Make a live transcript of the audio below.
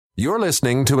You're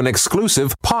listening to an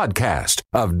exclusive podcast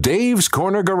of Dave's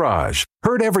Corner Garage.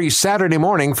 Heard every Saturday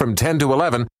morning from 10 to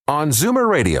 11 on Zoomer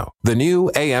Radio, the new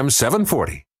AM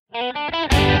 740.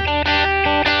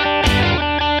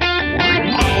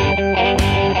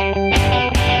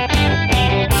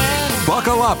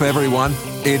 Buckle up, everyone.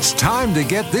 It's time to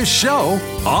get this show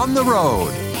on the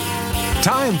road.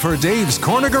 Time for Dave's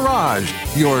Corner Garage,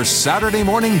 your Saturday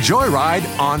morning joyride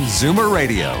on Zoomer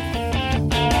Radio.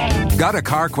 Got a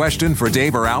car question for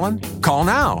Dave or Alan? Call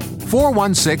now,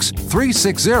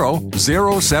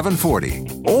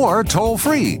 416-360-0740. Or toll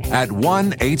free at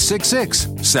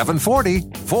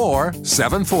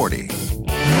 1-866-740-4740.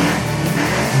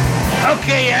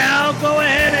 Okay, Al, go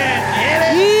ahead and hit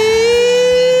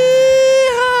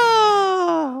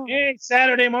it. Hey,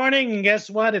 Saturday morning, and guess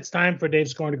what? It's time for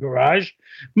Dave's Corner Garage.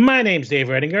 My name's Dave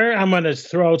Redinger. I'm going to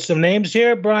throw out some names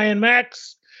here. Brian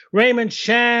Max, Raymond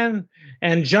Chan,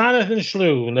 and Jonathan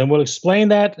Schlew, and we'll explain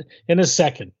that in a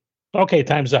second. Okay,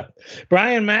 time's up.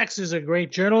 Brian Max is a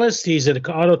great journalist. He's an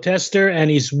auto tester, and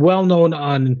he's well known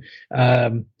on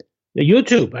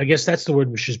YouTube. I guess that's the word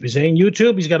we should be saying.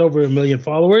 YouTube. He's got over 1 million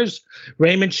followers.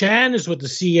 Raymond Chan is with the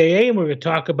CAA, and we're going to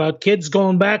talk about kids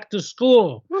going back to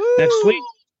school next week.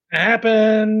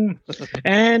 Happen.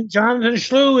 And Jonathan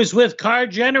Schlew is with Car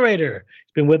Generator.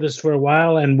 He's been with us for a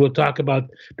while, and we'll talk about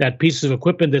that piece of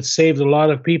equipment that saved a lot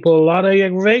of people a lot of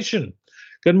aggravation.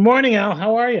 Good morning, Al.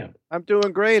 How are you? I'm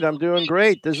doing great.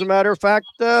 As a matter of fact,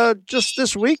 just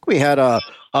this week we had a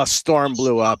storm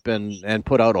blew up and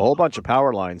put out a whole bunch of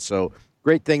power lines. So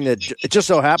great thing that it just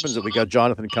so happens that we got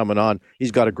Jonathan coming on.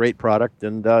 He's got a great product,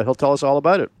 and he'll tell us all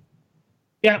about it.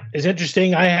 Yeah, it's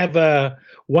interesting. I have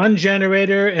one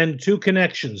generator and two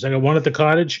connections. I got one at the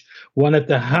cottage, one at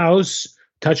the house.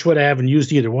 Touch wood, I haven't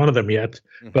used either one of them yet,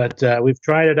 but we've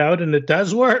tried it out, and it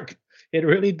does work. It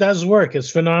really does work.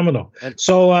 It's phenomenal.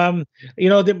 So,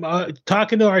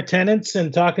 talking to our tenants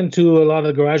and talking to a lot of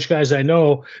the garage guys I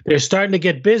know, they're starting to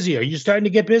get busy. Are you starting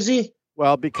to get busy?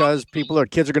 Well, because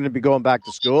kids are going to be going back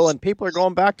to school, and people are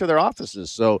going back to their offices.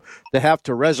 So they have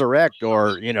to resurrect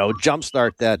or,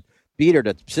 jumpstart that beater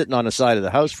that's sitting on the side of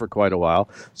the house for quite a while.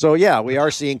 So, yeah, we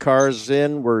are seeing cars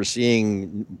in. We're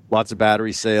seeing lots of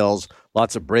battery sales,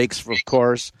 lots of brakes, of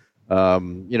course.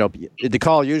 The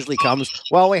call usually comes,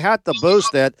 well, we had to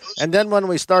boost it. And then when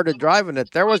we started driving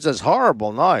it, there was this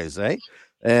horrible noise, eh?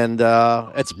 And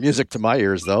it's music to my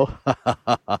ears, though.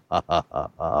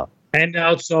 And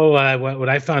also, what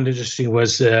I found interesting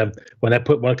was when I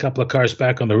put a couple of cars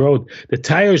back on the road, the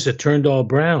tires had turned all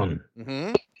brown.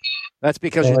 Mm-hmm. That's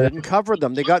because you didn't cover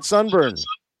them. They got sunburned.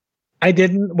 I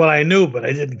didn't. Well, I knew, but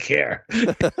I didn't care.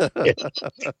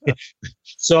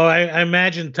 So I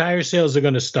imagine tire sales are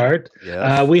going to start.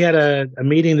 Yeah. We had a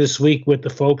meeting this week with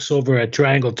the folks over at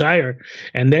Triangle Tire,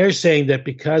 and they're saying that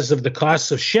because of the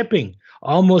cost of shipping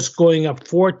almost going up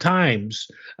 4 times,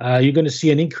 you're going to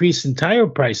see an increase in tire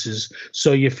prices.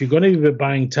 So if you're going to be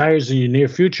buying tires in your near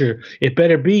future, it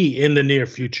better be in the near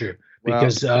future.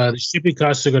 Because the shipping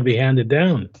costs are going to be handed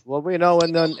down. Well, we know,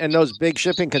 and those big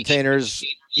shipping containers,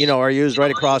 are used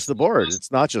right across the board.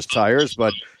 It's not just tires,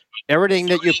 but everything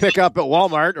that you pick up at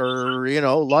Walmart or,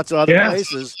 lots of other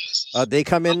places, they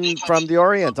come in from the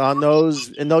Orient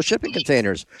in those shipping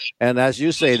containers. And as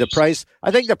you say, I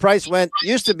think the price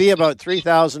used to be about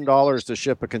 $3,000 to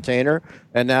ship a container,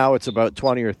 and now it's about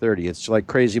 20 or 30. It's like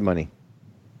crazy money.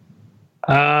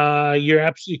 You're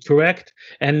absolutely correct.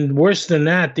 And worse than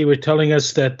that, they were telling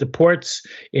us that the ports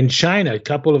in China, a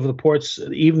couple of the ports,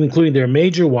 even including their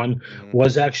major one,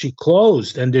 was actually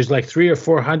closed. And there's like 300 or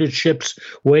 400 ships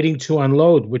waiting to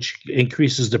unload, which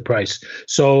increases the price.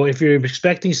 So if you're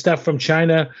expecting stuff from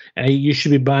China, you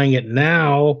should be buying it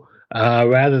now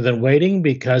rather than waiting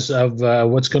because of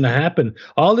what's going to happen.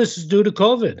 All this is due to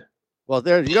COVID. Well,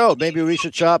 there you go. Maybe we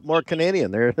should shop more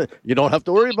Canadian. There, you don't have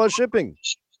to worry about shipping.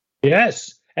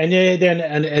 Yes.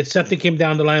 And something came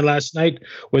down the line last night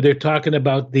where they're talking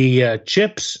about the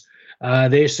chips.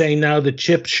 They're saying now the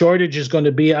chip shortage is going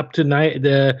to be up to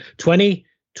the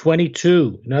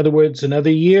 2022. In other words, another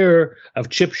year of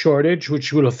chip shortage,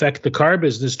 which will affect the car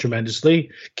business tremendously.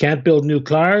 Can't build new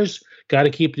cars. Got to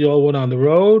keep the old one on the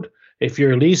road. If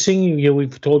you're leasing,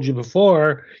 we've told you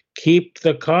before, keep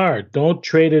the car. Don't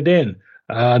trade it in.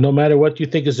 No matter what you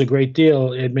think is a great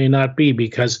deal, it may not be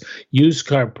because used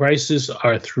car prices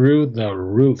are through the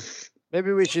roof.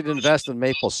 Maybe we should invest in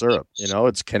maple syrup.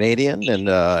 It's Canadian and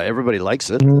everybody likes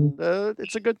it. And,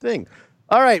 it's a good thing.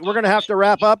 All right, we're going to have to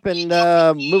wrap up and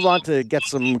move on to get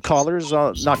some callers.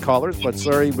 Not callers, but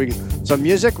some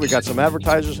music. We got some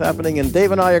advertisers happening. And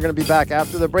Dave and I are going to be back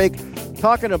after the break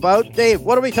talking about, Dave,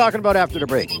 what are we talking about after the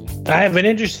break? I have an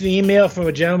interesting email from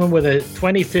a gentleman with a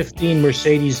 2015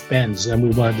 Mercedes-Benz, and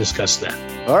we want to discuss that.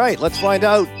 All right, let's find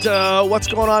out what's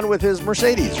going on with his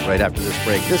Mercedes right after this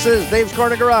break. This is Dave's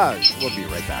Corner Garage. We'll be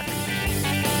right back.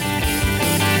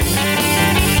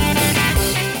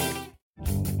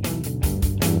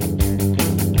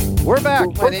 We're back.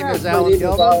 My name is Alan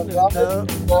Gelman.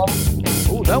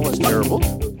 Oh, that was terrible.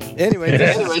 Anyway,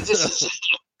 this is...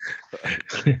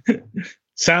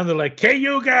 Sounded like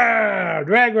Cayuga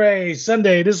Drag Race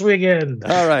Sunday this weekend.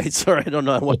 All right. Sorry, I don't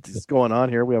know what's going on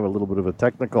here. We have a little bit of a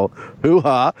technical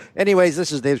hoo-ha. Anyways,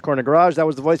 this is Dave's Corner Garage. That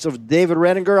was the voice of David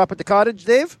Redinger up at the cottage,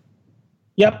 Dave?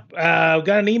 Yep. Got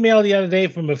an email the other day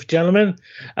from a gentleman.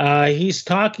 He's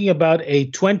talking about a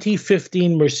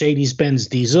 2015 Mercedes-Benz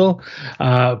diesel.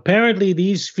 Apparently,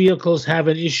 these vehicles have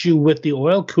an issue with the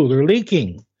oil cooler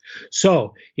leaking.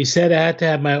 So he said, I had to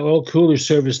have my oil cooler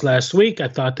serviced last week. I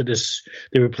thought that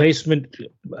the replacement,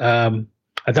 I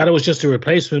thought it was just a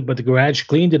replacement, but the garage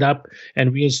cleaned it up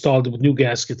and reinstalled it with new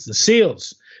gaskets and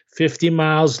seals. 50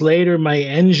 miles later, my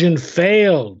engine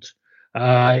failed.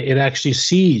 It actually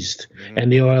seized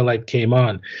and the oil light came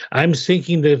on. I'm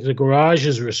thinking that the garage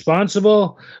is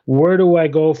responsible. Where do I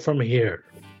go from here?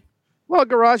 Well,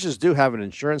 garages do have an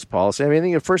insurance policy. I mean, I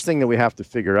think the first thing that we have to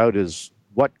figure out is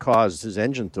what caused his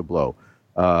engine to blow.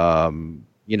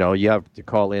 You have to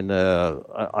call in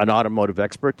an automotive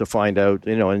expert to find out,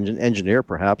 an engineer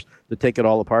perhaps, to take it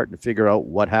all apart and figure out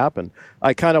what happened.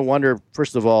 I kind of wonder,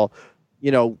 first of all,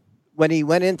 when he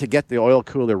went in to get the oil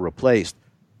cooler replaced,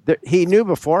 he knew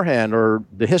beforehand, or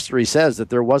the history says that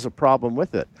there was a problem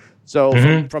with it. So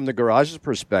from the garage's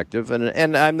perspective,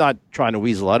 and I'm not trying to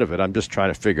weasel out of it, I'm just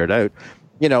trying to figure it out,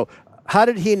 how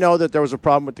did he know that there was a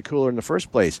problem with the cooler in the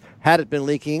first place? Had it been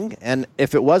leaking? And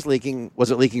if it was leaking,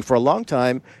 was it leaking for a long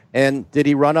time? And did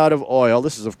he run out of oil?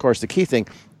 This is, of course, the key thing.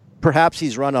 Perhaps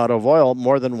he's run out of oil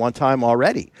more than one time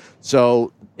already.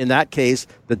 So in that case,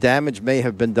 the damage may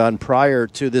have been done prior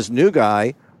to this new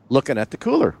guy looking at the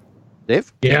cooler.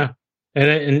 Dave? Yeah.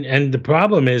 And the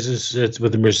problem is it's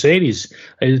with the Mercedes,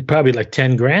 it's probably like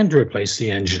 $10,000 to replace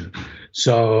the engine.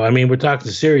 So, I mean, we're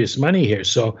talking serious money here.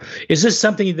 So is this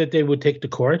something that they would take to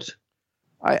court?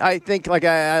 I think, like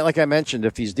I mentioned,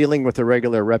 if he's dealing with a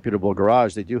regular, reputable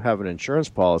garage, they do have an insurance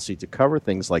policy to cover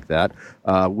things like that.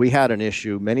 We had an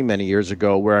issue many, many years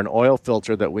ago where an oil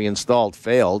filter that we installed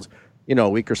failed, a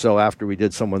week or so after we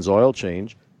did someone's oil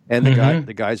change. And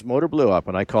the guy's motor blew up,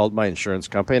 and I called my insurance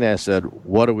company, and I said,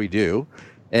 what do we do?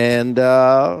 And,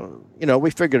 we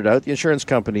figured it out. The insurance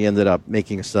company ended up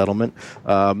making a settlement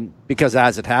because,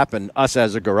 as it happened, us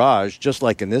as a garage, just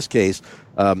like in this case,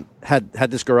 had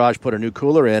this garage put a new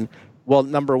cooler in. Well,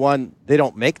 number one, they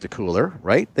don't make the cooler,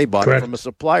 right? They bought Correct. it from a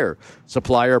supplier.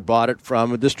 Supplier bought it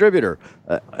from a distributor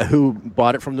who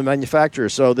bought it from the manufacturer.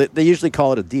 So they usually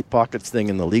call it a deep pockets thing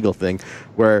in the legal thing,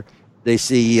 where they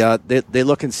see they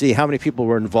look and see how many people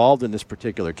were involved in this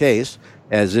particular case.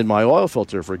 As in my oil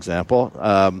filter, for example,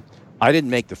 I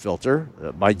didn't make the filter.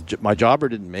 My jobber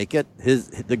didn't make it.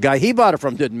 The guy he bought it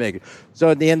from didn't make it. So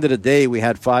at the end of the day, we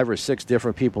had 5 or 6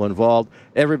 different people involved.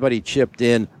 Everybody chipped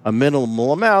in a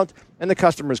minimal amount, and the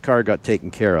customer's car got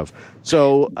taken care of.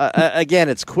 So again,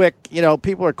 it's quick.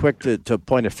 People are quick to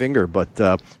point a finger,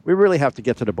 but we really have to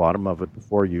get to the bottom of it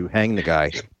before you hang the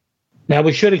guy. Now,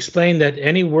 we should explain that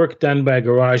any work done by a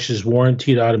garage is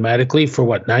warranted automatically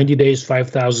for 90 days,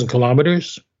 5,000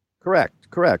 kilometers? Correct.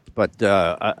 But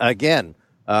again,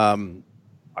 I'm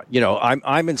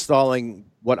installing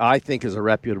what I think is a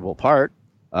reputable part.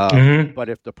 But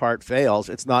if the part fails,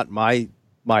 it's not my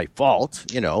fault.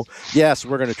 Yes,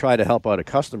 we're going to try to help out a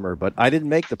customer, but I didn't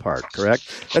make the part.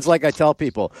 Correct. That's like I tell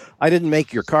people, I didn't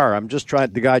make your car. I'm just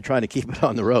the guy trying to keep it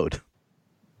on the road.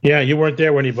 Yeah, you weren't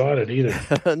there when he bought it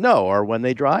either. No, or when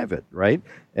they drive it, right?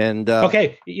 And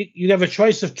okay, you have a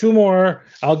choice of 2 more.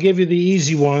 I'll give you the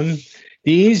easy one.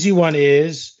 The easy one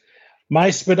is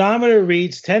my speedometer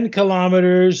reads 10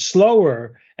 kilometers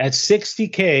slower at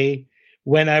 60K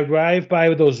when I drive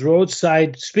by those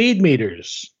roadside speed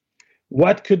meters.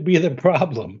 What could be the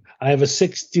problem? I have a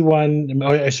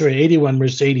 81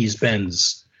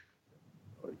 Mercedes-Benz.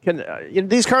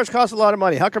 These cars cost a lot of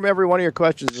money. How come every one of your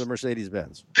questions is a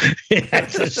Mercedes-Benz?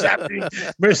 It's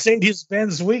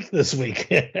Mercedes-Benz week this week.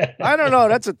 I don't know.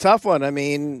 That's a tough one. I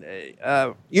mean,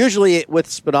 usually with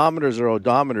speedometers or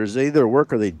odometers, they either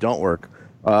work or they don't work.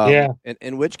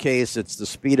 In which case, it's the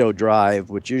Speedo drive,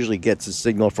 which usually gets a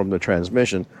signal from the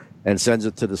transmission and sends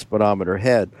it to the speedometer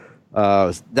head.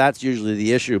 That's usually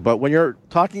the issue. But when you're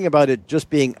talking about it just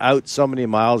being out so many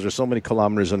miles or so many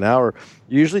kilometers an hour,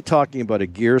 you're usually talking about a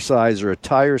gear size or a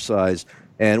tire size.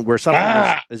 and where something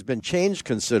has been changed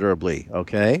considerably.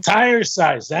 Okay, tire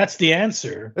size. That's the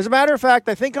answer. As a matter of fact,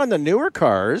 I think on the newer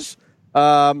cars,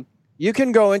 you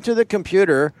can go into the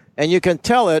computer and you can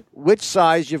tell it which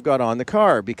size you've got on the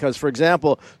car. Because, for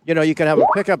example, you can have a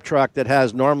pickup truck that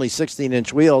has normally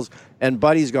 16-inch wheels, and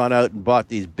Buddy's gone out and bought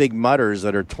these big mutters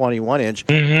that are 21-inch.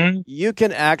 Mm-hmm. You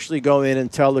can actually go in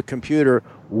and tell the computer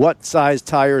what size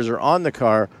tires are on the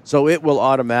car, so it will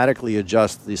automatically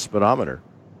adjust the speedometer.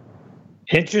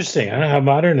 Interesting. I don't know how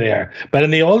modern they are. But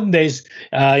in the olden days,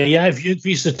 if you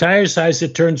increase the tire size,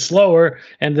 it turns slower,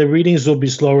 and the readings will be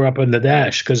slower up on the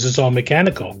dash because it's all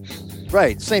mechanical.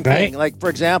 Right. Same thing. Like, for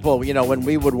example, when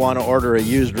we would want to order a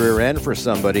used rear end for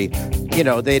somebody,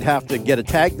 they'd have to get a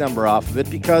tag number off of it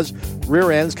because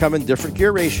rear ends come in different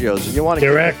gear ratios, and you want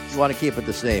to keep it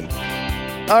the same.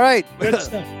 All right.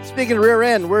 Speaking of rear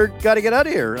end, we're got to get out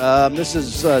of here. This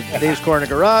is Dave's Corner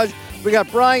Garage. We got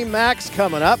Brian Max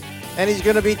coming up, and he's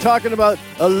going to be talking about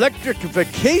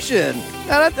electrification.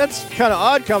 Now, that's kind of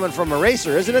odd coming from a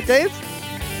racer, isn't it, Dave?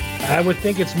 I would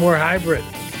think it's more hybrid.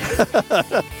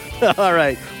 All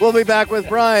right. We'll be back with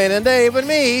Brian and Dave and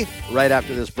me right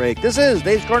after this break. This is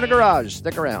Dave's Corner Garage.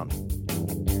 Stick around.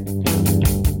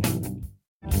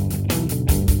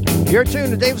 You're tuned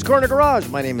to Dave's Corner Garage.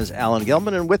 My name is Alan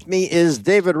Gilman, and with me is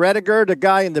David Rediger, the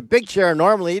guy in the big chair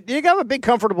normally. Do you have a big,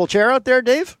 comfortable chair out there,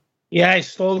 Dave? Yeah, I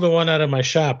stole the one out of my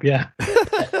shop, yeah.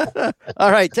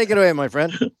 All right. Take it away, my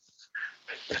friend.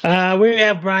 We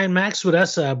have Brian Max with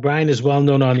us. Brian is well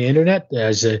known on the internet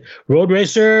as a road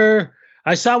racer.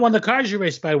 I saw one of the cars you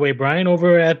raced, by the way, Brian,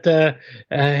 over at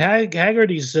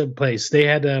Haggerty's place. They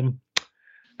had,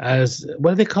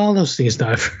 what do they call those things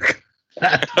now?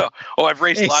 I've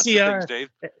raced lots of things, Dave.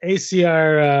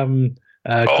 ACR.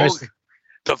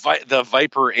 The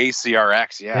Viper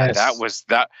ACRX. Yeah, yes. That was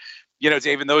that.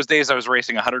 Dave, in those days, I was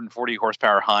racing 140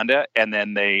 horsepower Honda, and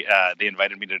then they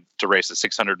invited me to race a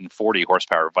 640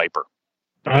 horsepower Viper.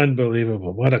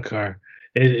 Unbelievable. What a car.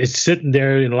 It's sitting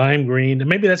there in lime green.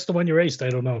 Maybe that's the one you raced. I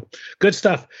don't know. Good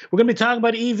stuff. We're going to be talking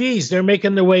about EVs. They're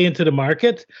making their way into the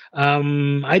market.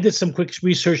 I did some quick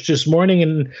research this morning,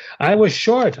 and I was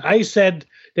short. I said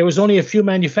there was only a few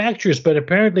manufacturers, but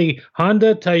apparently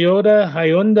Honda, Toyota,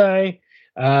 Hyundai,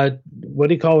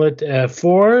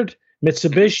 Ford,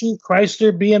 Mitsubishi,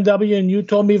 Chrysler, BMW, and you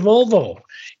told me Volvo.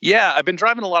 Yeah, I've been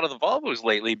driving a lot of the Volvos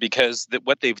lately because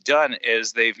what they've done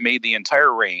is they've made the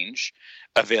entire range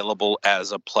available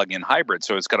as a plug-in hybrid.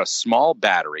 So it's got a small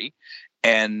battery,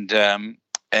 and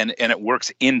it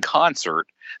works in concert.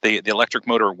 The electric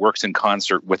motor works in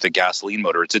concert with the gasoline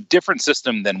motor. It's a different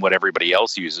system than what everybody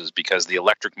else uses because the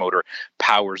electric motor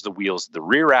powers the wheels of the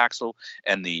rear axle,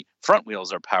 and the front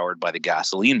wheels are powered by the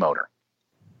gasoline motor.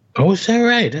 Oh, is that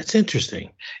right? That's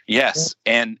interesting. Yes,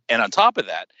 and on top of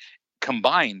that,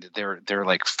 combined, they're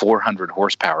like 400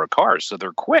 horsepower cars, so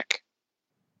they're quick.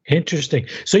 Interesting.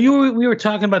 So we were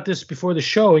talking about this before the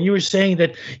show, and you were saying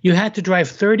that you had to drive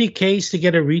 30 Ks to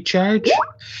get a recharge.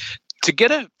 To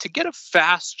get a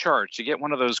fast charge, to get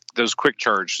one of those quick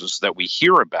charges that we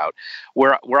hear about,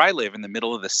 where I live in the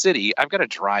middle of the city, I've got to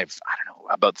drive, I don't know,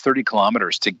 about 30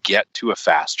 kilometers to get to a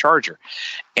fast charger,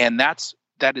 and that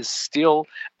is still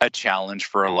a challenge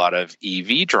for a lot of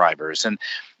EV drivers. And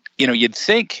you'd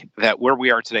think that where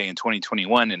we are today in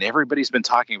 2021, and everybody's been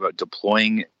talking about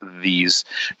deploying these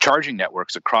charging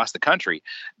networks across the country,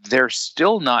 they're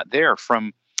still not there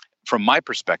from my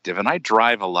perspective. And I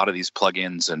drive a lot of these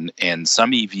plugins and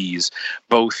some EVs,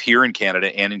 both here in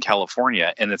Canada and in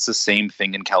California. And it's the same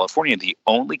thing in California. The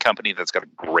only company that's got a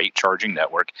great charging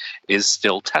network is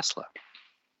still Tesla.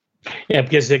 Yeah,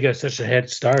 because they got such a head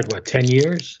start. 10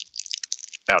 years?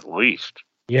 At least.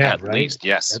 Yeah, At right? least,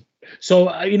 yes.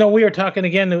 So, we were talking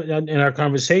again in our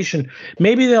conversation,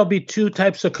 maybe there'll be two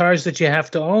types of cars that you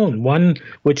have to own. One,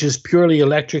 which is purely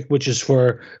electric, which is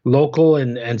for local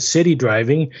and city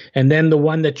driving. And then the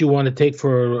one that you want to take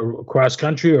for cross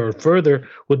country or further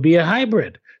would be a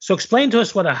hybrid. So explain to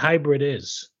us what a hybrid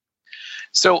is.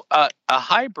 So a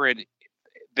hybrid,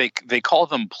 they call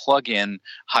them plug-in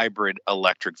hybrid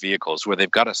electric vehicles, where they've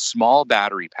got a small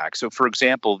battery pack. So, for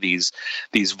example, these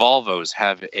Volvos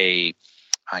have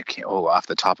off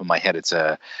the top of my head, it's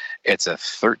a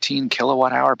 13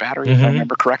 kilowatt hour battery, if I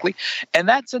remember correctly. And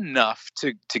that's enough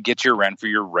to get you around for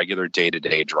your regular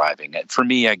day-to-day driving. For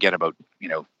me, I get about,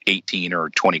 18 or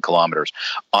 20 kilometers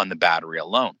on the battery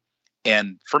alone.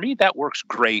 And for me, that works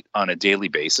great on a daily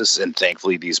basis. And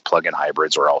thankfully, these plug-in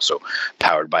hybrids are also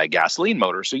powered by a gasoline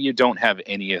motor, so you don't have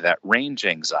any of that range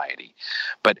anxiety.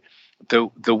 But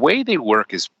the way they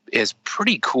work is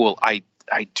pretty cool.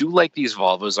 do like these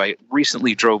Volvos. I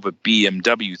recently drove a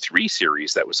BMW 3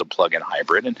 Series that was a plug-in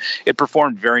hybrid, and it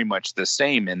performed very much the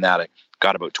same in that it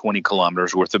got about 20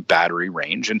 kilometers worth of battery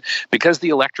range. And because the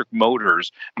electric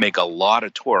motors make a lot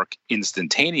of torque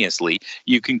instantaneously,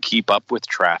 you can keep up with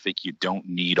traffic. You don't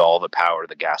need all the power of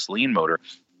the gasoline motor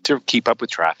to keep up with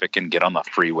traffic and get on the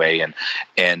freeway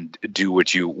and do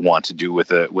what you want to do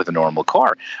with a normal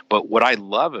car. But what I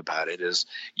love about it is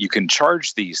you can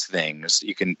charge these things.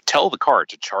 You can tell the car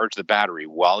to charge the battery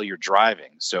while you're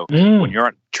driving. So when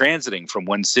you're transiting from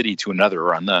one city to another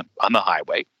or on the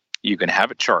highway, you can have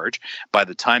it charge. By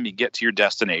the time you get to your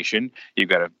destination, you've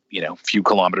got a few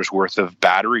kilometers worth of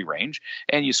battery range,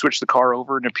 and you switch the car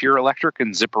over into pure electric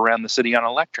and zip around the city on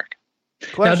electric.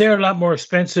 Now they're a lot more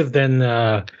expensive than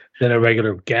a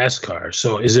regular gas car.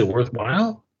 So is it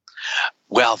worthwhile?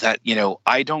 Well,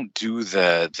 I don't do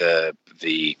the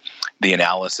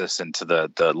analysis into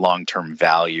the long-term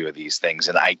value of these things,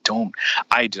 and I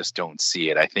just don't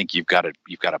see it. I think you've got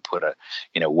to put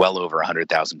well over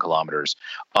 100,000 kilometers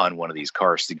on one of these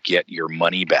cars to get your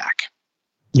money back.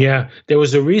 Yeah, there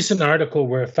was a recent article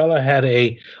where a fella had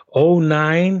a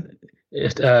 09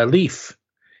 Leaf,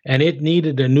 and it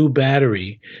needed a new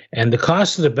battery, and the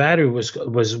cost of the battery was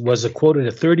quoted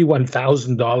at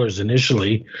 $31,000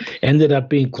 initially, ended up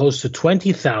being close to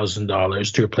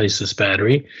 $20,000 to replace this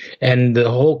battery, and the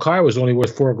whole car was only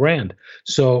worth $4,000.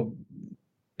 So,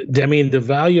 I mean, the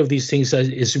value of these things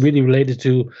is really related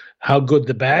to how good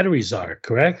the batteries are,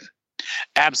 correct?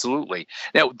 Absolutely.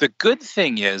 Now, the good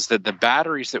thing is that the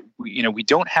batteries that we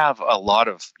don't have a lot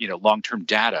of long-term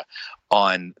data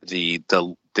on the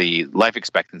life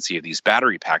expectancy of these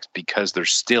battery packs because they're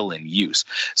still in use.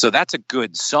 So that's a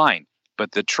good sign.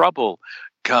 But the trouble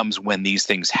comes when these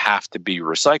things have to be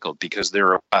recycled because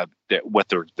they're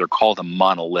called a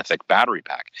monolithic battery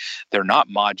pack. They're not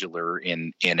modular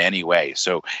in any way.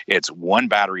 So it's one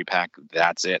battery pack,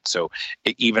 that's it. So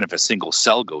even if a single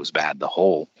cell goes bad, the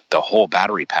whole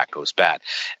battery pack goes bad.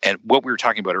 And what we were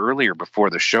talking about earlier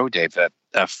before the show, Dave, that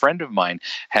a friend of mine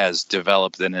has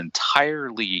developed an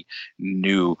entirely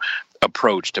new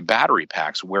approach to battery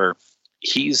packs where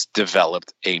he's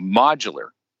developed a modular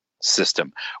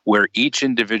system where each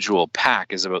individual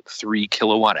pack is about 3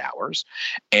 kilowatt hours.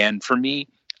 And for me,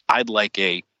 I'd like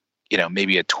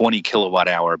maybe a 20 kilowatt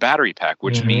hour battery pack,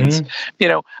 which means,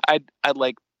 I'd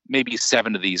like maybe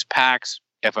 7 of these packs.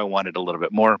 If I wanted a little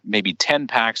bit more, maybe 10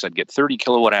 packs, I'd get 30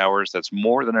 kilowatt hours. That's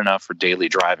more than enough for daily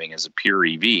driving as a pure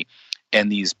EV.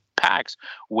 And these packs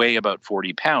weigh about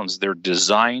 40 pounds. They're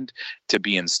designed to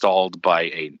be installed by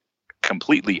a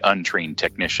completely untrained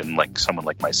technician, like someone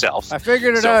like myself. I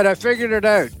figured it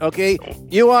out. Okay.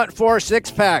 You want 4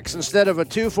 6-packs instead of a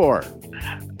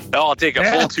 2-4. No, I'll take a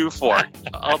full 2-4.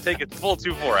 I'll take a full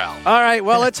 2-4 out. All right.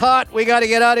 Well, it's hot. We got to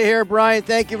get out of here, Brian.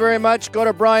 Thank you very much. Go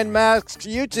to Brian Mask's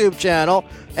YouTube channel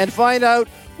and find out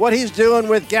what he's doing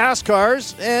with gas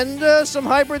cars and some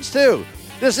hybrids too.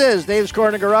 This is Dave's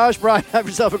Corner Garage. Brian, have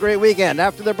yourself a great weekend.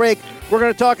 After the break, we're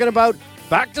going to talk about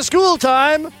back to school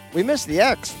time. We missed the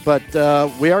X, but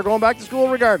we are going back to school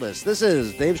regardless. This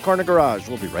is Dave's Corner Garage.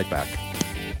 We'll be right back.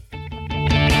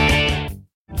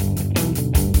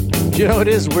 You know, it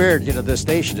is weird. The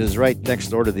station is right next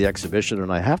door to the exhibition,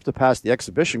 and I have to pass the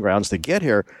exhibition grounds to get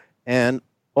here. And,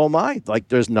 oh my,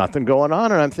 there's nothing going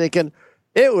on. And I'm thinking,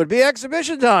 it would be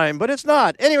exhibition time, but it's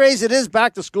not. Anyways, it is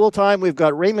back to school time. We've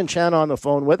got Raymond Chan on the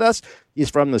phone with us. He's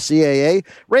from the CAA.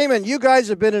 Raymond, you guys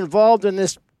have been involved in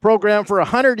this program for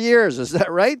 100 years. Is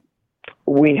that right?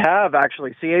 We have,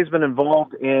 actually. CAA's been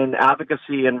involved in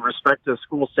advocacy in respect to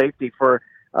school safety for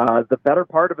the better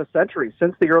part of a century,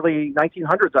 since the early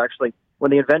 1900s, actually,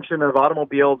 when the invention of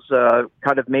automobiles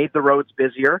kind of made the roads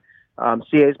busier.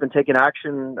 CAA's been taking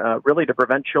action really to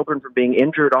prevent children from being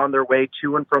injured on their way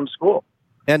to and from school.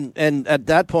 And at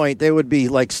that point, they would be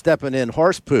like stepping in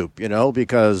horse poop,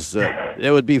 because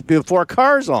it would be before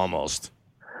cars almost.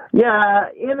 Yeah,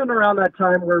 in and around that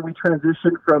time where we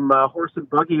transitioned from horse and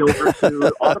buggy over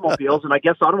to automobiles, and I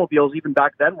guess automobiles even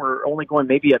back then were only going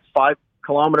maybe at 5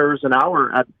 kilometers an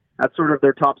hour at sort of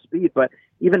their top speed. But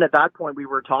even at that point, we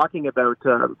were talking about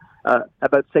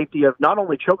safety of not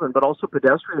only children but also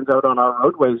pedestrians out on our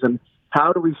roadways, and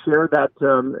how do we share that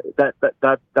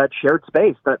shared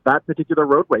space, that particular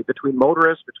roadway between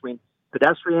motorists, between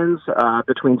pedestrians,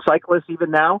 between cyclists, even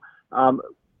now.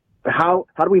 How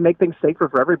do we make things safer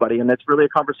for everybody? And that's really a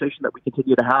conversation that we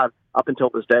continue to have up until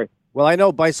this day. Well, I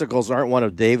know bicycles aren't one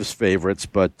of Dave's favorites,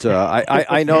 but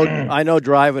I know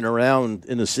driving around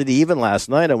in the city, even last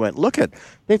night, I went,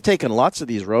 they've taken lots of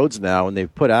these roads now and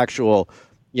they've put actual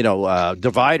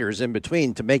dividers in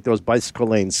between to make those bicycle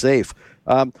lanes safe.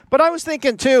 But I was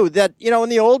thinking too that, in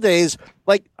the old days,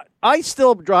 like I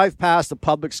still drive past the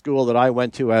public school that I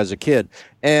went to as a kid.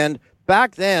 And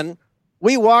back then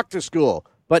we walked to school,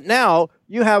 but now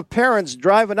you have parents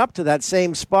driving up to that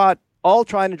same spot, all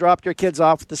trying to drop their kids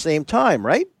off at the same time,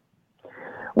 right?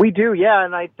 We do, yeah,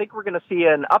 and I think we're going to see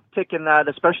an uptick in that,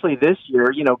 especially this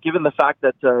year, given the fact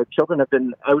that children have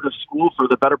been out of school for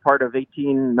the better part of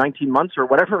 18, 19 months or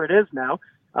whatever it is now.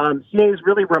 CA is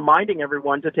really reminding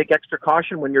everyone to take extra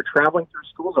caution when you're traveling through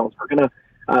school zones. We're going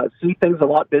to see things a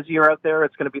lot busier out there.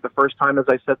 It's going to be the first time, as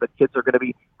I said, that kids are going to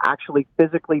be actually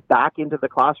physically back into the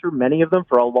classroom, many of them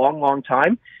for a long, long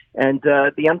time. And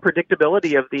the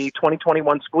unpredictability of the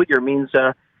 2021 school year means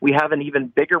we have an even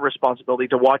bigger responsibility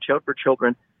to watch out for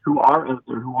children who are out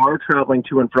there, who are traveling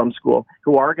to and from school,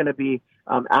 who are going to be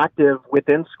active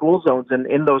within school zones and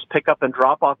in those pickup and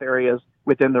drop-off areas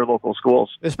within their local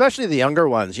schools. Especially the younger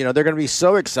ones. They're going to be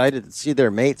so excited to see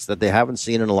their mates that they haven't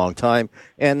seen in a long time.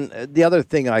 And the other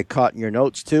thing I caught in your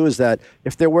notes, too, is that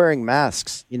if they're wearing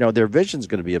masks, their vision's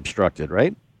going to be obstructed,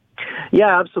 right?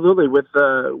 Yeah, absolutely. With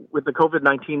the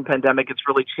COVID-19 pandemic, it's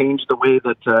really changed the way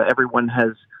that everyone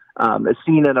has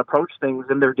seen and approached things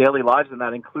in their daily lives, and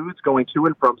that includes going to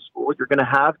and from school. You're going to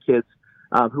have kids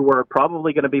who are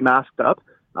probably going to be masked up.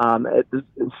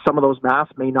 Some of those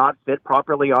masks may not fit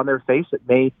properly on their face. It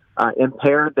may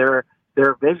impair their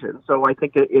vision. So I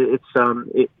think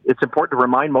it's important to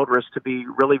remind motorists to be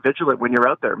really vigilant when you're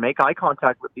out there. Make eye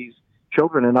contact with these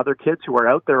children and other kids who are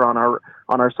out there on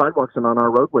our sidewalks and on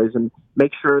our roadways, and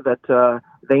make sure that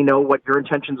they know what your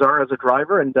intentions are as a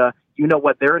driver, and you know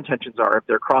what their intentions are. If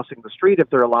they're crossing the street, if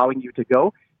they're allowing you to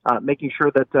go, making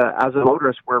sure that as a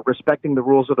motorist, we're respecting the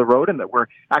rules of the road and that we're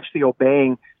actually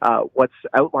obeying what's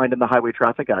outlined in the Highway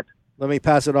Traffic Act. Let me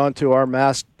pass it on to our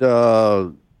masked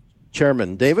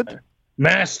chairman, David.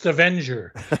 Masked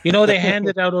Avenger. They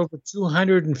handed out over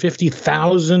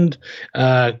 250,000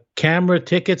 camera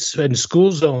tickets in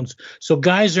school zones. So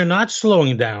guys are not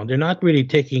slowing down. They're not really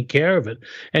taking care of it.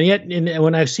 And yet,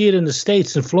 when I see it in the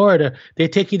States, in Florida, they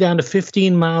take you down to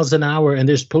 15 miles an hour, and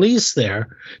there's police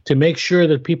there to make sure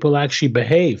that people actually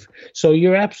behave. So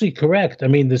you're absolutely correct. I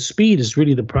mean, the speed is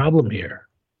really the problem here.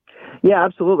 Yeah,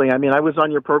 absolutely. I mean, I was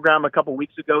on your program a couple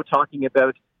weeks ago talking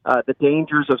about the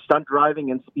dangers of stunt driving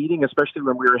and speeding, especially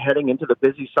when we were heading into the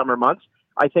busy summer months.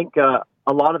 I think a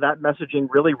lot of that messaging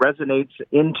really resonates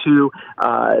into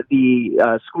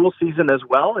the school season as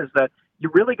well, is that you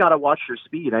really got to watch your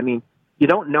speed. I mean, you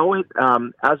don't know it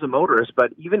as a motorist,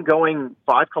 but even going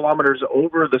 5 kilometers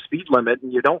over the speed limit,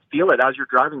 and you don't feel it as you're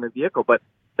driving the vehicle, but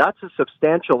that's a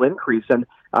substantial increase. And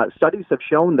studies have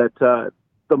shown that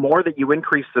the more that you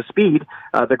increase the speed,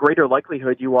 the greater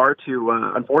likelihood you are to,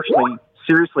 unfortunately,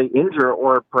 seriously injure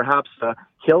or perhaps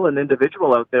kill an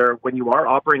individual out there when you are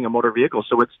operating a motor vehicle.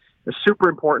 So it's super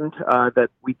important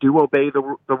that we do obey the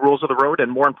rules of the road, and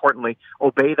more importantly,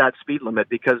 obey that speed limit,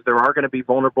 because there are going to be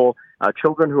vulnerable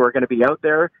children who are going to be out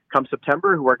there come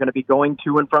September who are going to be going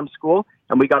to and from school,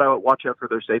 and we got to watch out for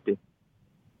their safety.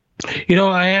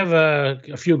 I have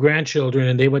a few grandchildren,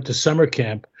 and they went to summer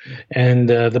camp, and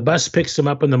the bus picks them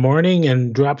up in the morning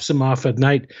and drops them off at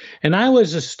night. And I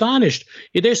was astonished.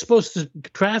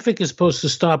 Traffic is supposed to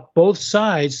stop both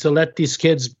sides to let these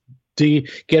kids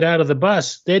get out of the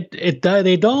bus.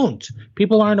 They don't.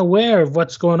 People aren't aware of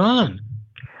what's going on.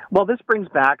 Well, this brings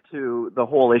back to the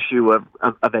whole issue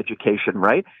of education,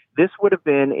 right? This would have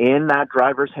been in that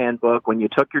driver's handbook when you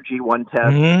took your G1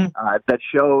 test that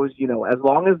shows, as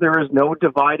long as there is no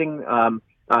dividing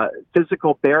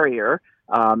physical barrier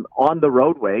on the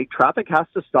roadway, traffic has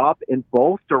to stop in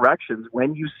both directions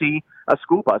when you see a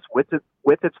school bus with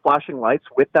its flashing lights,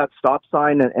 with that stop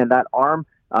sign and that arm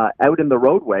out in the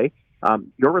roadway.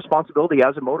 Your responsibility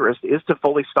as a motorist is to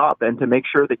fully stop and to make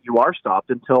sure that you are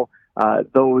stopped until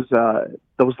those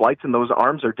lights and those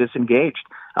arms are disengaged,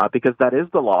 because that is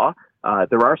the law.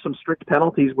 There are some strict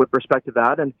penalties with respect to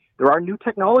that, and there are new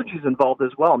technologies involved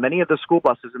as well. Many of the school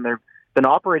buses, and they've been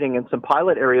operating in some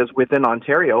pilot areas within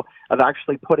Ontario, of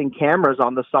actually putting cameras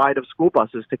on the side of school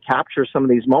buses to capture some of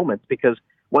these moments, because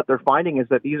what they're finding is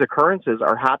that these occurrences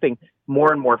are happening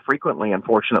more and more frequently,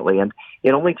 unfortunately, and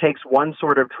it only takes one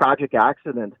sort of tragic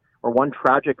accident or one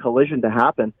tragic collision to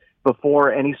happen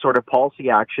before any sort of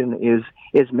policy action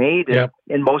is made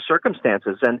in most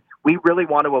circumstances. And we really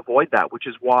want to avoid that, which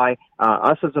is why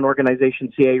us as an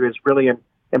organization, CA, is really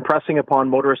impressing upon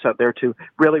motorists out there to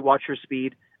really watch your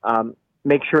speed,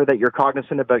 make sure that you're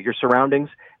cognizant about your surroundings,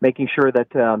 making sure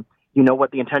that you know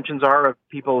what the intentions are of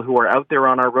people who are out there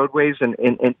on our roadways and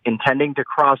intending to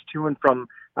cross to and from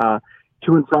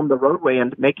to and from the roadway,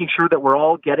 and making sure that we're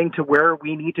all getting to where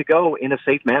we need to go in a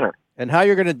safe manner. And how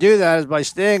you're going to do that is by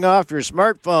staying off your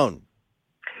smartphone.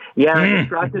 Yeah,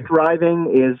 distracted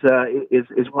driving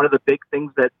is one of the big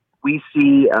things that we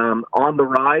see on the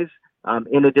rise,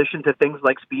 in addition to things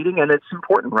like speeding, and it's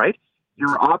important, right?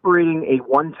 You're operating a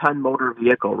 1-ton motor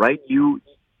vehicle, right? You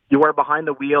are behind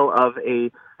the wheel of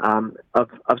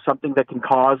of something that can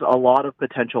cause a lot of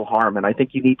potential harm, and I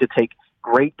think you need to take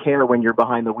great care when you're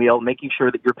behind the wheel, making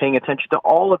sure that you're paying attention to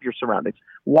all of your surroundings,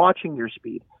 watching your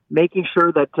speed, making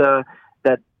sure that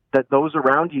those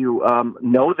around you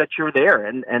know that you're there,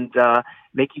 and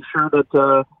making sure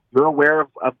that you're aware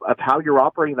of how you're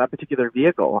operating that particular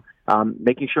vehicle,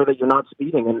 making sure that you're not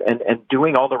speeding and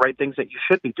doing all the right things that you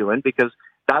should be doing, because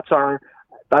that's our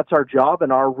job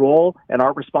and our role and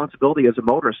our responsibility as a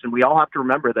motorist. And we all have to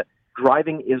remember that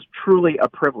driving is truly a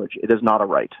privilege. It is not a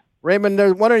right. Raymond,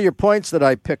 there's one of your points that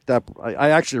I picked up. I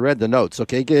actually read the notes.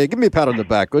 Okay, give me a pat on the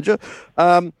back, would you?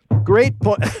 Great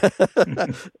point.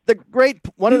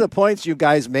 One of the points you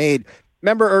guys made.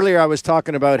 Remember earlier I was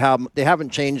talking about how they haven't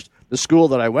changed the school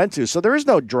that I went to, so there is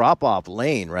no drop-off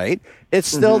lane, right? It's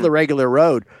still the regular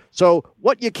road. So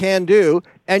what you can do,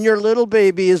 and your little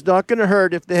baby is not going to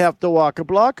hurt if they have to walk a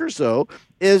block or so,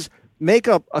 is make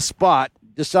a spot.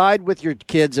 Decide with your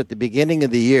kids at the beginning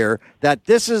of the year that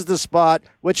this is the spot,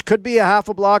 which could be a half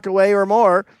a block away or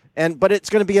more, but it's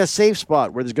going to be a safe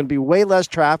spot where there's going to be way less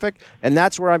traffic, and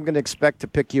that's where I'm going to expect to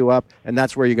pick you up, and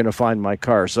that's where you're going to find my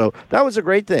car. So that was a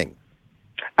great thing.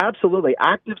 Absolutely.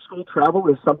 Active school travel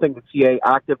is something that CA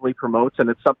actively promotes, and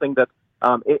it's something that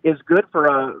is good for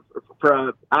a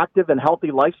active and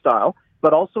healthy lifestyle,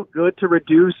 but also good to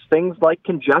reduce things like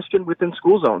congestion within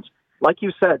school zones. Like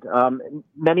you said,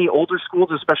 many older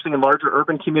schools, especially in larger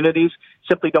urban communities,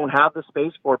 simply don't have the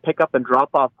space for pickup and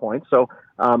drop-off points. So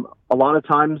a lot of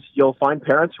times you'll find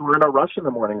parents who are in a rush in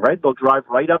the morning, right? They'll drive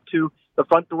right up to the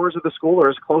front doors of the school or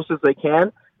as close as they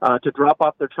can to drop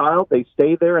off their child. They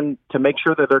stay there and to make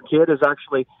sure that their kid is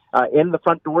actually in the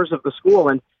front doors of the school.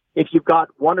 And if you've got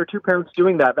one or two parents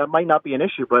doing that, that might not be an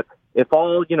issue. But if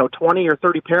all 20 or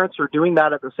 30 parents are doing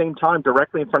that at the same time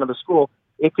directly in front of the school,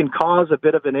 it can cause a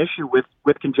bit of an issue with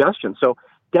congestion. So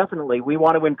definitely we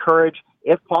want to encourage,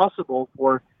 if possible,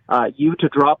 for you to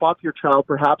drop off your child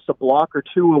perhaps a block or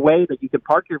two away that you can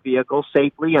park your vehicle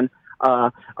safely and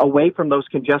away from those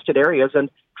congested areas,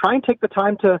 and try and take the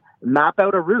time to map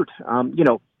out a route.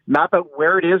 Map out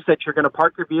where it is that you're going to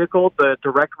park your vehicle, the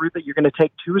direct route that you're going to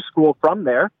take to school from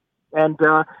there, and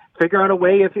figure out a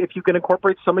way if you can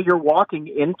incorporate some of your walking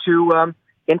into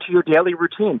your daily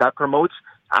routine. That promotes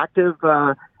active,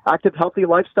 healthy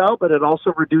lifestyle, but it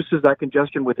also reduces that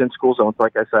congestion within school zones,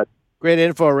 like I said. Great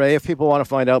info, Ray. If people want to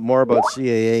find out more about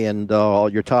CAA and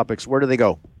all your topics, where do they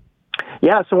go?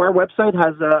 Yeah, so our website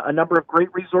has a number of great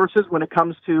resources when it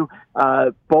comes to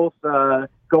both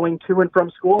going to and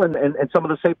from school and some of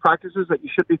the safe practices that you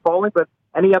should be following, but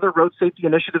any other road safety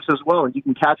initiatives as well. And you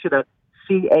can catch it at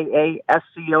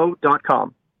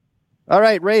caasco.com. All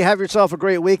right, Ray, have yourself a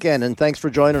great weekend, and thanks for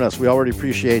joining us. We already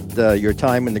appreciate your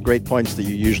time and the great points that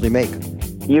you usually make.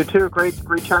 You too. Great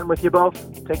chatting with you both.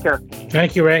 Take care.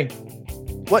 Thank you, Ray.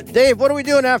 Dave, what are we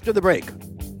doing after the break?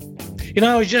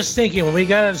 I was just thinking, when we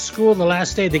got out of school the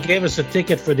last day, they gave us a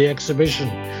ticket for the exhibition.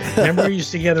 Remember, you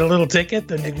used to get a little ticket,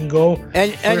 and you can go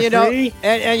and free?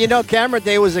 And camera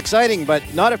day was exciting, but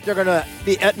not if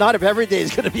every day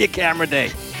is going to be a camera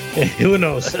day. Who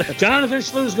knows? Jonathan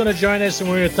Slew is going to join us, and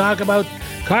we're going to talk about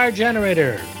Car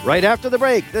Generator. Right after the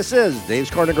break. This is Dave's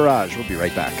Corner Garage. We'll be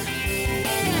right back.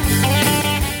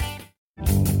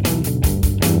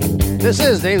 This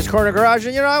is Dave's Corner Garage,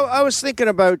 and I was thinking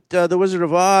about The Wizard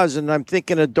of Oz, and I'm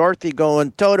thinking of Dorothy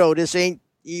going, Toto,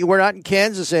 we're not in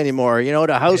Kansas anymore.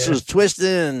 The house was twisted,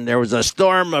 and there was a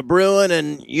storm a-brewing,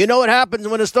 and you know what happens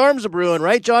when a storm's a-brewing,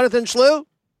 right, Jonathan Slew?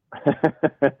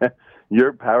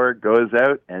 Your power goes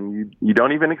out, and you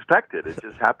don't even expect it. It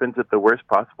just happens at the worst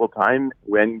possible time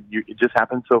it just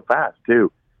happens so fast,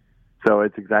 too. So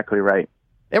it's exactly right.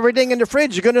 Everything in the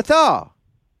fridge is going to thaw.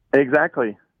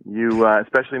 Exactly. You,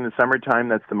 especially in the summertime,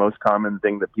 that's the most common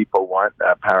thing that people want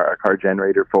a car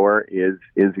generator for is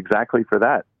exactly for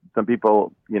that. Some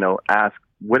people, ask,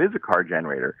 what is a car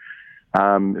generator?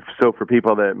 So for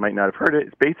people that might not have heard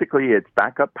it, it's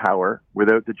backup power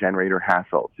without the generator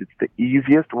hassles. It's the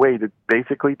easiest way to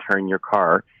basically turn your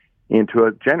car into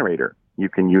a generator. You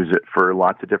can use it for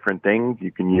lots of different things.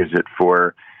 You can use it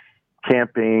for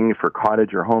camping, for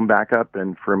cottage or home backup,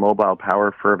 and for mobile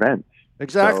power for events.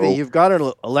 Exactly. So, you've got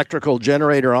an electrical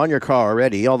generator on your car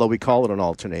already, although we call it an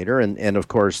alternator. And of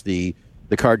course, the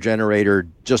the car generator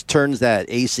just turns that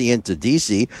AC into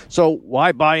DC. So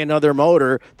why buy another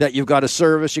motor that you've got to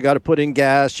service, you got to put in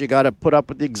gas, you got to put up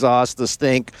with the exhaust, the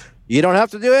stink? You don't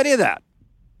have to do any of that.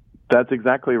 That's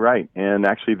exactly right. And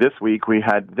actually this week we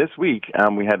had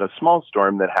a small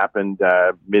storm that happened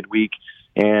midweek,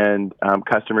 and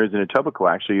customers in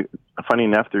Etobicoke, actually, funny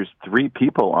enough, there's 3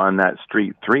 people on that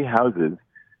street, 3 houses.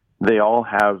 They all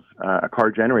have a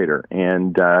car generator,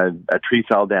 and a tree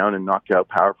fell down and knocked out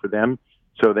power for them.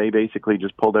 So they basically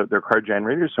just pulled out their car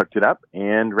generators, hooked it up,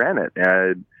 and ran it.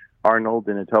 Arnold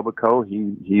in Etobicoke,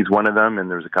 he's one of them, and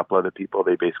there's a couple other people.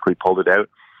 They basically pulled it out,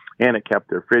 and it kept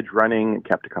their fridge running. It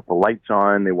kept a couple lights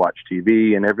on. They watched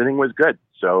TV, and everything was good.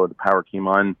 So the power came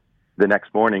on the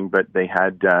next morning, but they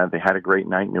had a great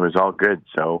night, and it was all good.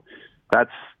 So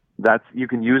that's you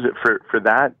can use it for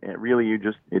that. It really,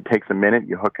 it takes a minute.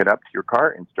 You hook it up to your car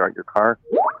and start your car,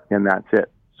 and that's it.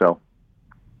 So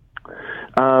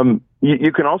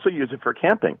you can also use it for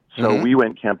camping. So we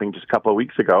went camping just a couple of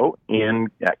weeks ago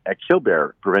at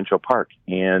Killbear Provincial Park,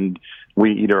 and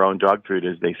we eat our own dog food,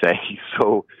 as they say.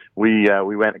 So we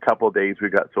went a couple of days. We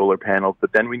got solar panels,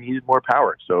 but then we needed more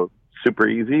power. So super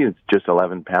easy. It's just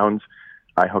 11 pounds.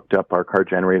 I hooked up our car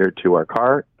generator to our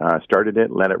car, started it,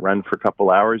 let it run for a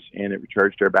couple hours, and it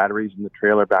recharged our batteries in the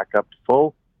trailer back up to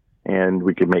full. And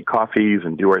we could make coffees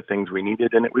and do our things we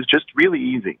needed, and it was just really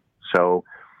easy. So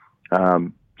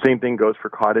same thing goes for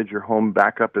cottage or home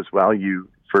backup as well.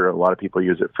 For a lot of people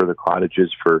use it for the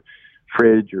cottages, for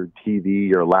fridge or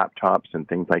TV or laptops and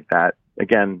things like that.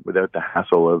 Again, without the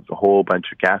hassle of a whole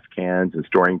bunch of gas cans and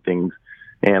storing things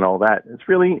and all that. It's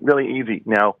really, really easy.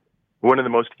 Now, one of the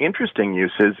most interesting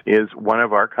uses is one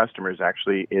of our customers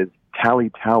actually is Tally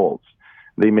Towels.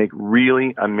 They make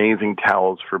really amazing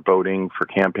towels for boating, for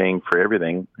camping, for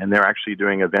everything. And they're actually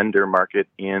doing a vendor market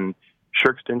in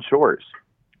Shirkston Shores.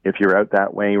 If you're out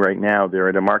that way right now, they're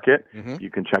at a market.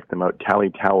 You can check them out,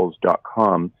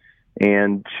 tallytowels.com.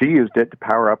 And she used it to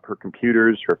power up her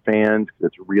computers, her fans,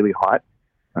 because it's really hot,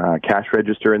 cash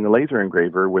register, and the laser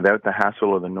engraver without the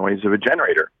hassle of the noise of a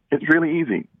generator. It's really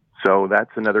easy. So that's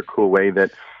another cool way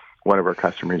that one of our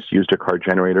customers used a car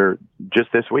generator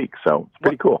just this week. So it's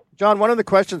pretty cool. John, one of the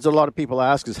questions a lot of people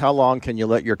ask is how long can you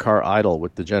let your car idle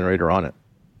with the generator on it?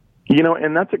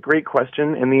 And that's a great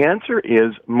question. And the answer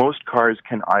is most cars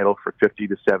can idle for 50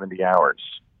 to 70 hours.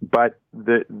 But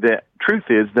the truth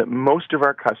is that most of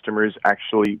our customers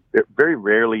actually, very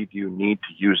rarely do you need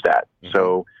to use that.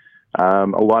 So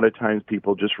a lot of times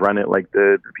people just run it like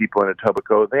the people in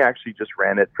Etobicoke. They actually just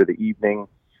ran it for the evening,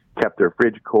 kept their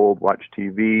fridge cold, watched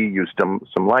TV, used some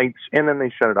lights, and then they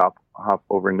shut it off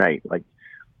overnight. Like,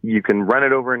 you can run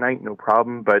it overnight, no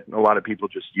problem, but a lot of people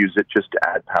just use it just to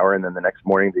add power, and then the next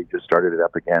morning they just started it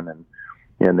up again,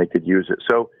 and they could use it.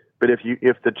 So, but if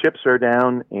the chips are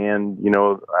down and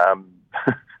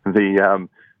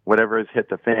whatever has hit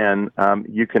the fan,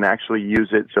 you can actually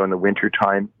use it. So in the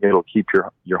wintertime, it'll keep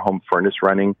your home furnace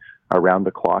running around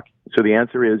the clock. So the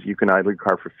answer is you can idle your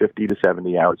car for 50 to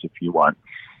 70 hours if you want.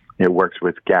 It works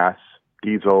with gas,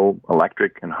 diesel,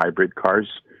 electric, and hybrid cars,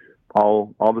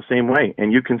 all the same way.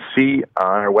 And you can see on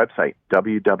our website,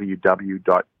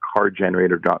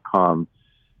 www.cargenerator.com.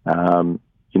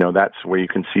 That's where you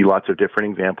can see lots of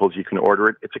different examples. You can order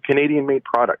it. It's a Canadian-made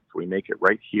product. We make it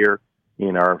right here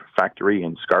in our factory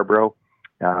in Scarborough,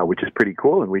 which is pretty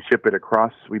cool. And we ship it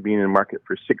across. We've been in the market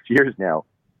for 6 years now,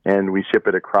 and we ship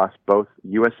it across both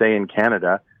USA and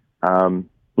Canada.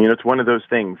 It's one of those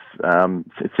things.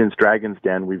 Since Dragon's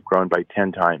Den, we've grown by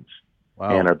 10 times.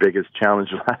 Wow. And our biggest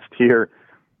challenge last year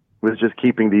was just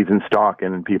keeping these in stock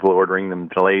and people ordering them,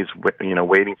 delays,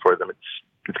 waiting for them.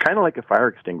 It's kind of like a fire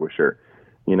extinguisher.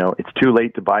 It's too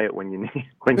late to buy it when you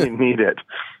need it.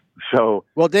 So,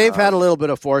 well, Dave had a little bit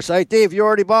of foresight. Dave, you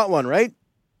already bought one, right?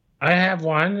 I have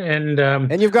one,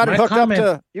 and you've got it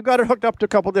hooked up to a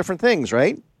couple different things,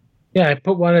 right? Yeah, I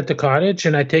put one at the cottage,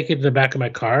 and I take it to the back of my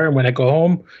car, and when I go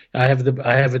home, I have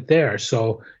it there.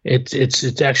 So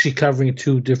it's actually covering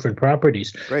 2 different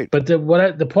properties. Great. But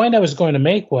the point I was going to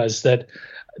make was that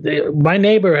my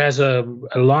neighbor has a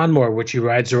lawnmower which he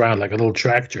rides around like a little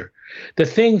tractor. The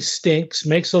thing stinks,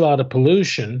 makes a lot of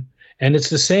pollution, and it's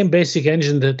the same basic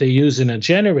engine that they use in a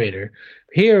generator.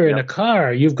 Here in a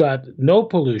car, you've got no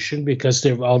pollution because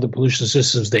of all the pollution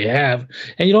systems they have,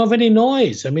 and you don't have any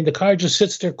noise. I mean, the car just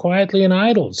sits there quietly and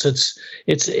idles.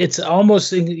 It's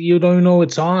almost, you don't know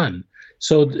it's on.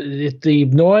 So the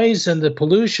noise and the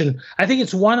pollution, I think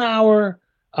it's 1 hour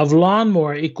of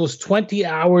lawnmower equals 20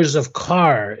 hours of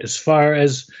car as far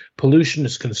as pollution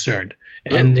is concerned.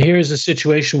 And here's a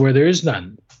situation where there is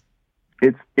none.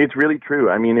 It's really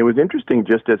true. I mean, it was interesting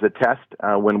just as a test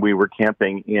when we were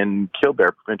camping in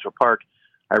Killbear Provincial Park.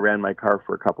 I ran my car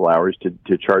for a couple hours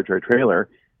to charge our trailer,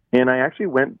 and I actually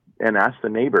went and asked the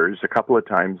neighbors a couple of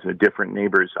times, different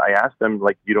neighbors. I asked them,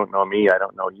 like, you don't know me, I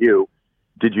don't know you.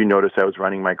 Did you notice I was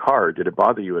running my car? Did it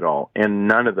bother you at all? And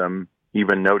none of them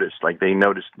even noticed. Like, they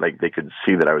noticed, like, they could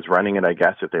see that I was running it, I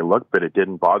guess, if they looked, but it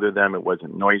didn't bother them. It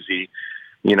wasn't noisy,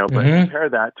 you know. But compare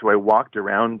that to I walked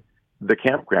around the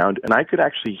campground, and I could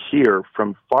actually hear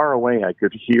from far away, I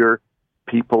could hear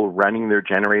people running their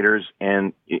generators,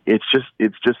 and it's just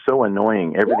so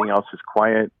annoying. Everything else is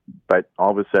quiet, but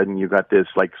all of a sudden you got this,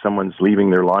 like someone's leaving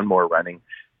their lawnmower running,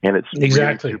 and it's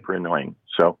really super annoying.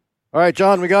 So, all right,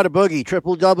 John, we got a boogie,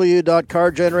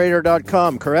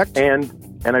 www.cargenerator.com, correct? And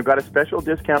I've got a special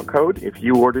discount code. If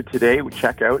you order today,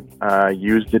 check out,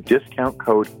 use the discount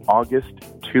code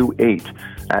August28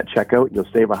 at checkout. You'll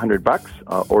save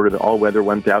 $100. Order the all-weather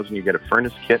 1000. You get a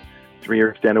furnace kit, 3-year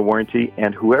extended warranty,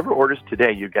 and whoever orders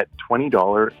today, you get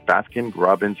 $20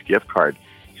 Baskin-Robbins gift card.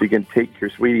 So you can take your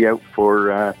sweetie out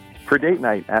for date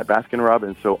night at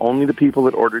Baskin-Robbins. So only the people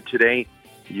that order today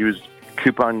use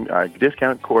coupon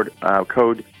discount code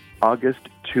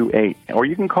August28, or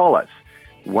you can call us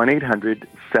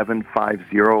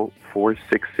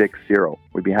 1-800-750-4660.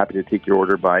 We'd be happy to take your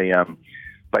order by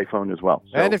phone as well.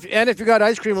 So, and if you got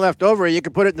ice cream left over, you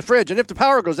can put it in the fridge. And if the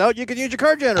power goes out, you can use your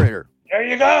car generator. There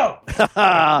you go.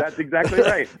 That's exactly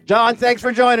right. John, thanks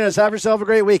for joining us. Have yourself a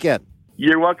great weekend.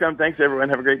 You're welcome. Thanks, everyone.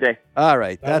 Have a great day. All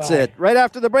right. That's it. Right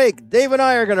after the break, Dave and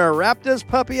I are going to wrap this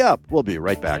puppy up. We'll be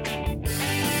right back.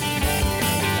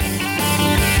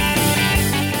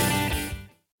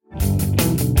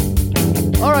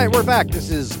 All right, we're back. This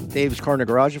is Dave's Corner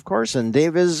Garage, of course, and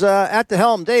Dave is at the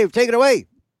helm. Dave, take it away.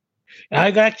 I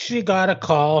actually got a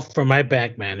call from my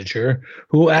bank manager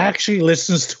who actually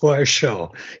listens to our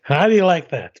show. How do you like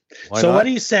that? What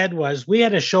he said was, we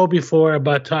had a show before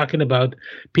about talking about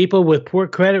people with poor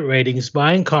credit ratings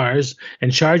buying cars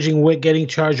and getting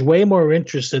charged way more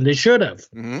interest than they should have.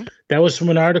 Mm-hmm. That was from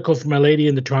an article from a lady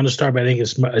in the Toronto Star, but I think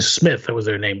it's Smith, that was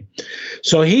her name.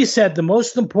 So he said the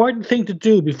most important thing to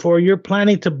do before you're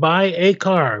planning to buy a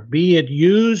car, be it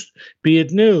used, be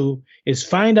it new, is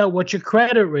find out what your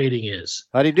credit rating is.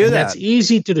 How do you do that? That's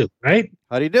easy to do, right?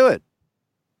 How do you do it?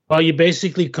 Well, you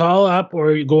basically call up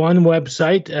or you go on the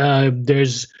website.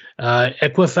 There's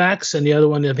Equifax, and the other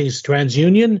one I think is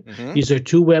TransUnion. Mm-hmm. These are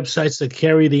two websites that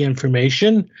carry the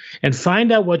information, and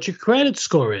find out what your credit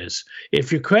score is.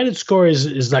 If your credit score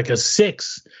is like a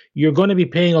 6, you're going to be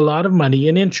paying a lot of money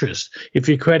in interest. If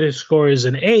your credit score is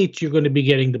an 8, you're going to be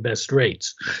getting the best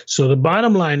rates. So the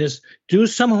bottom line is, do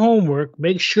some homework,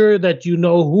 make sure that you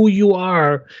know who you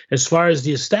are as far as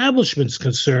the establishment's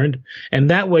concerned, and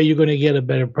that way you're going to get a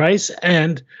better price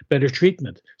and better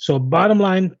treatment. So bottom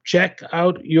line, check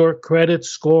out your credit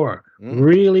score.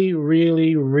 Really,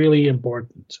 really, really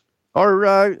important.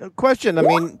 Or question, I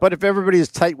mean, but if everybody is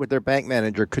tight with their bank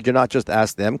manager, could you not just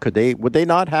ask them? Would they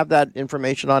not have that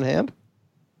information on hand?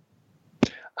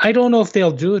 I don't know if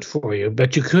they'll do it for you,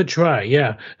 but you could try.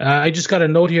 Yeah, I just got a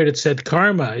note here that said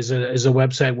Karma is a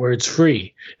website where it's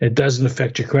free. It doesn't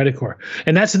affect your credit score,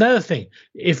 and that's another thing.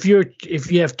 If you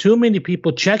have too many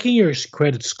people checking your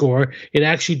credit score, it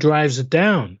actually drives it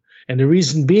down. And the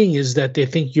reason being is that they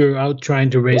think you're out trying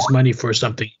to raise money for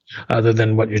something other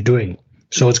than what you're doing.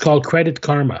 So it's called Credit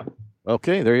Karma.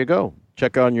 Okay, there you go.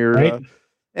 Check on your right?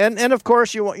 And of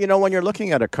course when you're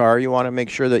looking at a car, you want to make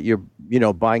sure that you're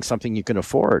buying something you can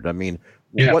afford. I mean,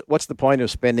 what's the point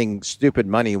of spending stupid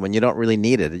money when you don't really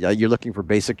need it? You're looking for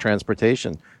basic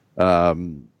transportation.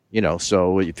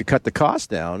 So if you cut the cost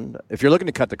down, if you're looking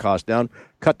to cut the cost down,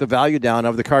 cut the value down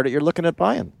of the car that you're looking at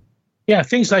buying. Yeah,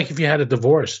 things like if you had a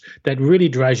divorce, that really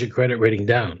drives your credit rating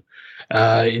down.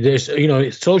 There's,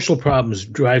 social problems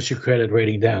drives your credit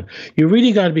rating down. You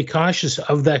really got to be cautious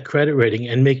of that credit rating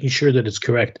and making sure that it's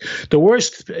correct. The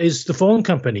worst is the phone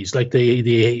companies, like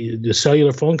the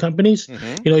cellular phone companies.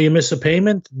 Mm-hmm. You miss a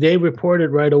payment, they report it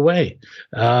right away.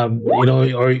 Or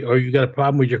you got a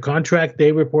problem with your contract,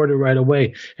 they report it right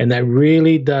away, and that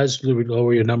really does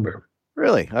lower your number.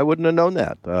 Really, I wouldn't have known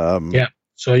that. Yeah,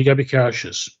 so you got to be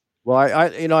cautious. Well,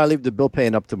 I leave the bill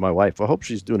paying up to my wife. I hope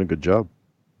she's doing a good job.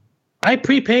 I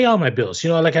prepay all my bills.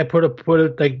 Like I put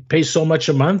it like pay so much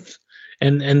a month,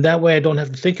 and that way I don't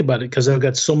have to think about it because I've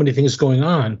got so many things going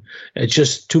on. It's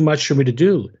just too much for me to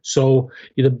do. So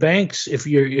the banks, if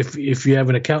you have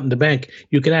an account in the bank,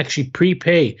 you can actually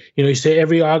prepay. You say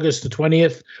every August the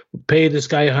 20th, pay this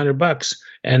guy $100,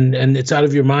 and it's out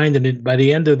of your mind. And by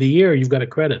the end of the year, you've got a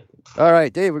credit. All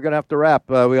right, Dave, we're going to have to wrap.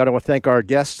 We got to thank our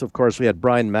guests. Of course, we had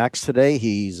Brian Max today.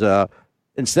 He's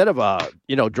instead of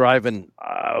driving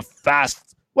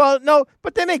fast. Well, no,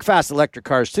 but they make fast electric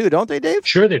cars too, don't they, Dave?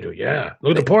 Sure they do. Yeah,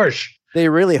 look at the Porsche. They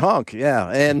really honk, yeah.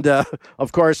 And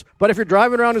of course, but if you're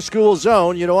driving around a school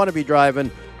zone, you don't want to be driving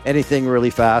anything really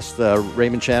fast.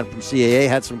 Raymond Chan from CAA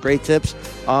had some great tips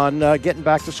on getting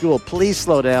back to school. Please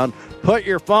slow down. Put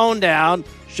your phone down.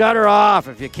 Shut her off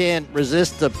if you can't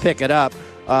resist to pick it up.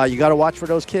 You got to watch for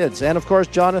those kids. And, of course,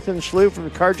 Jonathan Schlew from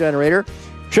Car Generator,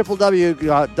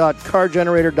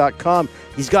 www.cargenerator.com.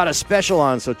 He's got a special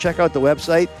on, so check out the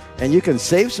website, and you can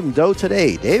save some dough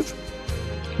today. Dave?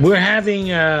 We're having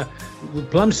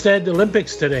Plumstead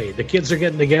Olympics today. The kids are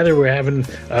getting together. We're having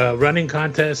running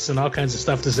contests and all kinds of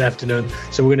stuff this afternoon,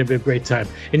 so we're going to have a great time.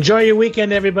 Enjoy your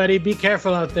weekend, everybody. Be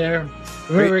careful out there.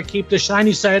 Remember, keep the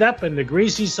shiny side up and the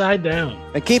greasy side down.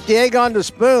 And keep the egg on the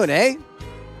spoon, eh?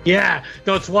 Yeah,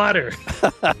 no, it's water.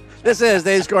 This is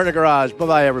Dave's Corner Garage.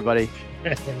 Bye-bye, everybody.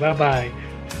 Bye-bye.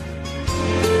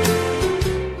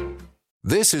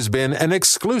 This has been an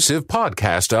exclusive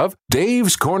podcast of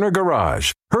Dave's Corner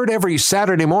Garage. Heard every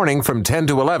Saturday morning from 10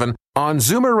 to 11 on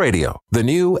Zoomer Radio, the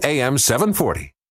new AM 740.